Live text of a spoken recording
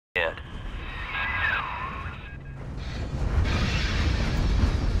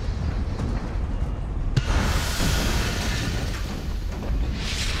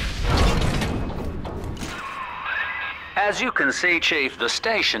As you can see, Chief, the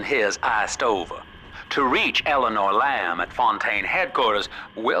station here's iced over. To reach Eleanor Lamb at Fontaine headquarters,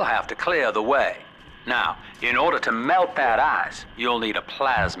 we'll have to clear the way. Now, in order to melt that ice, you'll need a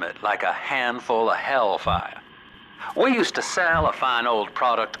plasmid, like a handful of hellfire. We used to sell a fine old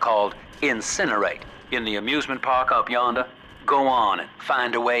product called Incinerate in the amusement park up yonder. Go on and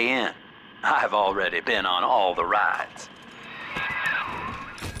find a way in. I've already been on all the rides.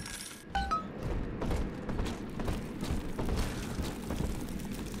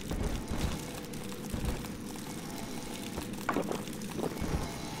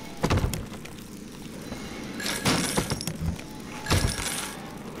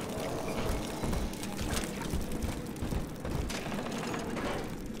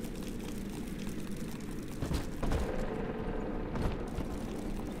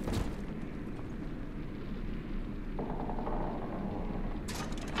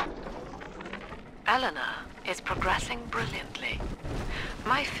 Eleanor is progressing brilliantly.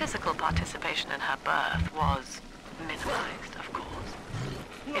 My physical participation in her birth was minimized, of course.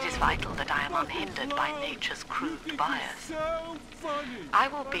 It is vital that I am unhindered by nature's crude bias. I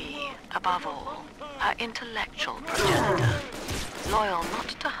will be, above all, her intellectual progenitor, loyal not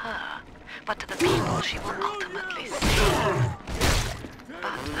to her, but to the people she will ultimately save.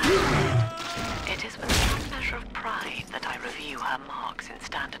 But that said, it is with some measure of pride that I review her marks in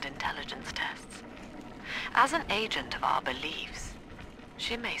standard intelligence tests. As an agent of our beliefs,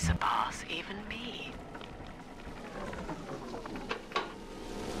 she may surpass even me.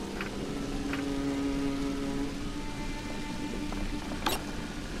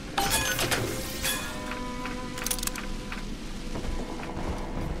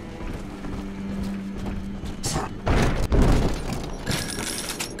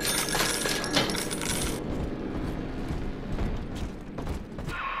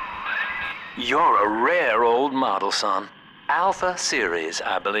 You're a rare old model, son. Alpha series,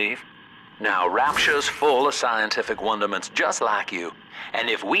 I believe. Now, Rapture's full of scientific wonderments just like you. And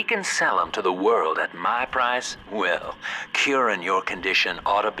if we can sell them to the world at my price, well, curing your condition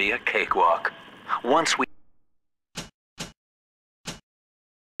ought to be a cakewalk. Once we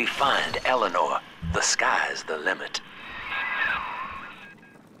find Eleanor, the sky's the limit.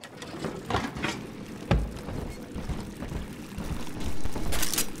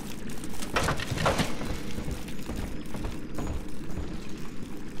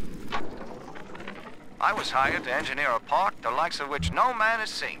 I was hired to engineer a park the likes of which no man has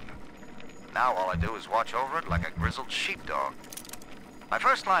seen. Now all I do is watch over it like a grizzled sheepdog. My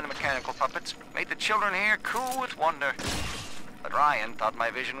first line of mechanical puppets made the children here coo with wonder. But Ryan thought my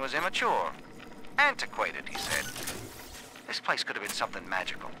vision was immature. Antiquated, he said. This place could have been something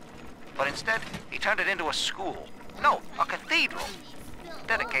magical. But instead, he turned it into a school. No, a cathedral.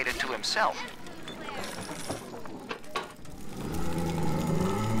 Dedicated to himself.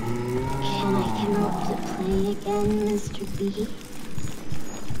 Can I come out to play again, Mr. B?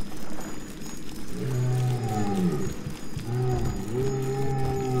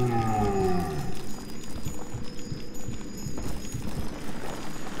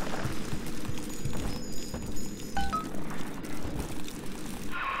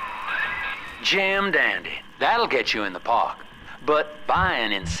 Jam dandy. That'll get you in the park. But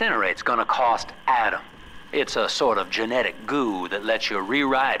buying Incinerate's gonna cost Adam. It's a sort of genetic goo that lets you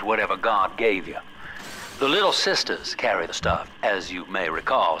rewrite whatever God gave you. The Little Sisters carry the stuff, as you may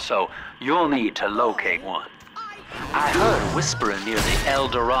recall, so you'll need to locate one. I heard whispering near the El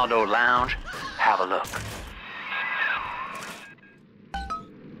Dorado Lounge. Have a look.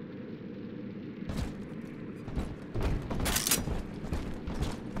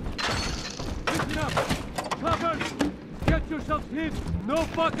 Listen up! Cover! Get yourself hid! No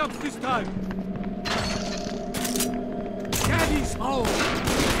fuck-ups this time! Daddy's home!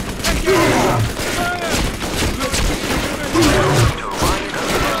 Take it!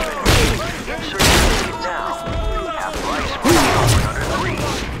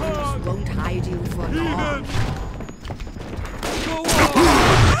 Won't hide you for long.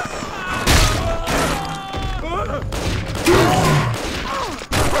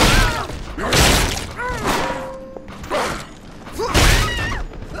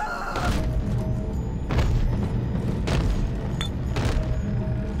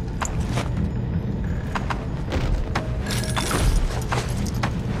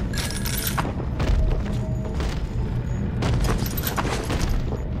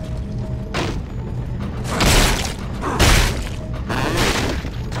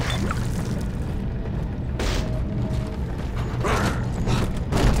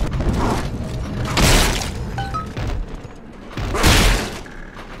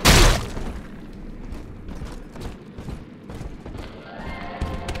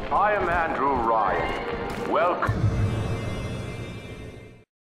 I am Andrew Ryan. Welcome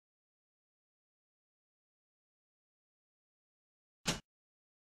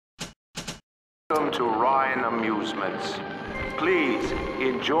to Ryan Amusements. Please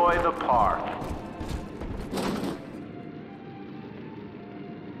enjoy the park.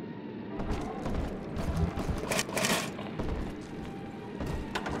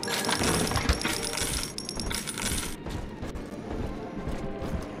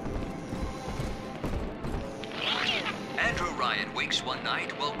 Andrew Ryan wakes one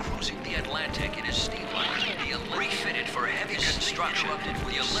night while cruising the Atlantic in his steamliner. Refitted for heavy construction,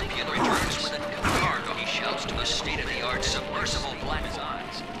 the Olympian returns with a new cargo. He shouts to the state-of-the-art submersible black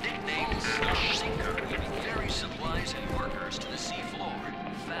eyes, nicknamed Sinker, moving ferry supplies and workers to the seafloor.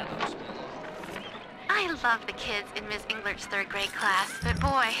 Fathoms below. I love the kids in Miss Englert's third grade class, but boy,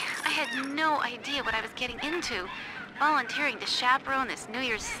 I had no idea what I was getting into. Volunteering to chaperone this New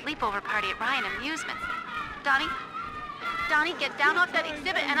Year's sleepover party at Ryan Amusements. Donnie, get down off that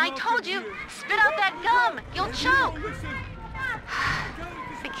exhibit, and I told you, spit out that gum! You'll choke!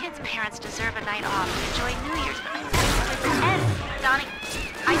 The kids' parents deserve a night off to enjoy New Year's. Ed, Donnie,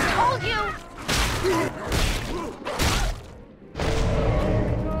 I told you!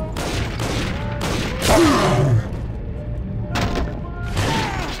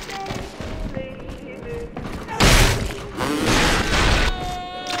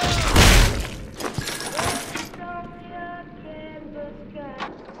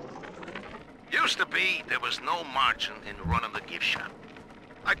 Used to be, there was no margin in running the gift shop.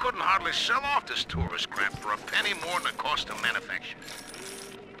 I couldn't hardly sell off this tourist crap for a penny more than the cost of manufacture.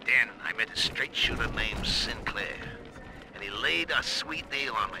 Then I met a straight shooter named Sinclair, and he laid a sweet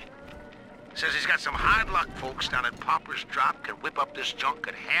deal on me. Says he's got some hard luck folks down at Popper's Drop can whip up this junk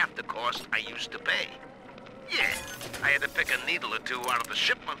at half the cost I used to pay. Yeah, I had to pick a needle or two out of the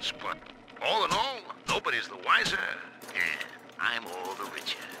shipments, but all in all, nobody's the wiser, and I'm all the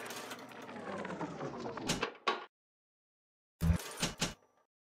richer.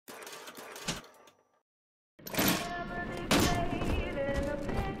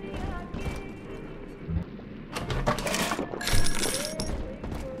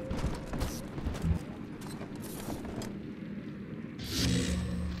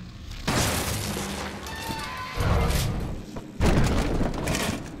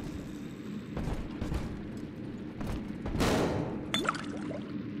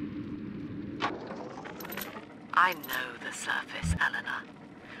 I know the surface, Eleanor.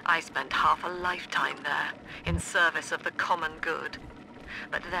 I spent half a lifetime there, in service of the common good.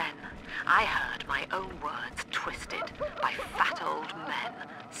 But then, I heard my own words twisted by fat old men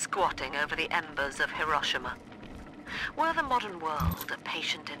squatting over the embers of Hiroshima. Were the modern world a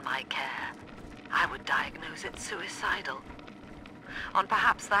patient in my care, I would diagnose it suicidal. On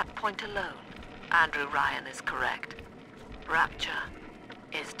perhaps that point alone, Andrew Ryan is correct. Rapture